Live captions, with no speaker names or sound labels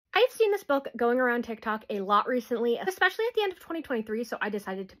seen this book going around TikTok a lot recently, especially at the end of 2023, so I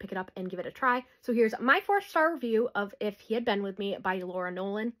decided to pick it up and give it a try. So here's my 4-star review of If He Had Been With Me by Laura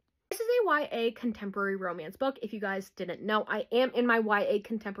Nowlin. This is a YA contemporary romance book. If you guys didn't know, I am in my YA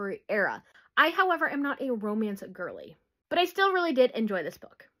contemporary era. I, however, am not a romance girly, but I still really did enjoy this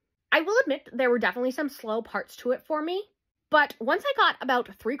book. I will admit there were definitely some slow parts to it for me, but once I got about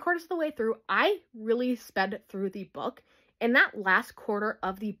 3/4 of the way through, I really sped through the book, and that last quarter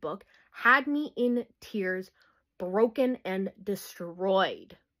of the book had me in tears, broken and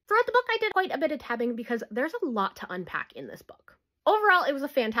destroyed. Throughout the book, I did quite a bit of tabbing because there's a lot to unpack in this book. Overall, it was a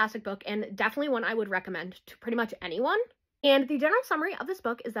fantastic book and definitely one I would recommend to pretty much anyone. And the general summary of this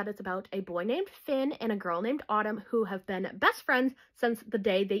book is that it's about a boy named Finn and a girl named Autumn who have been best friends since the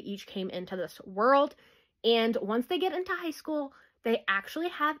day they each came into this world. And once they get into high school, they actually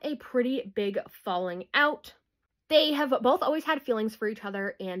have a pretty big falling out. They have both always had feelings for each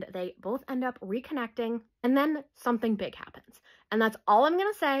other, and they both end up reconnecting, and then something big happens. And that's all I'm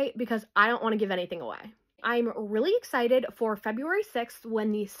going to say because I don't want to give anything away. I'm really excited for February 6th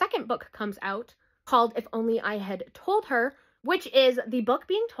when the second book comes out called If Only I Had Told Her, which is the book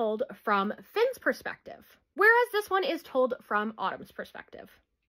being told from Finn's perspective, whereas this one is told from Autumn's perspective.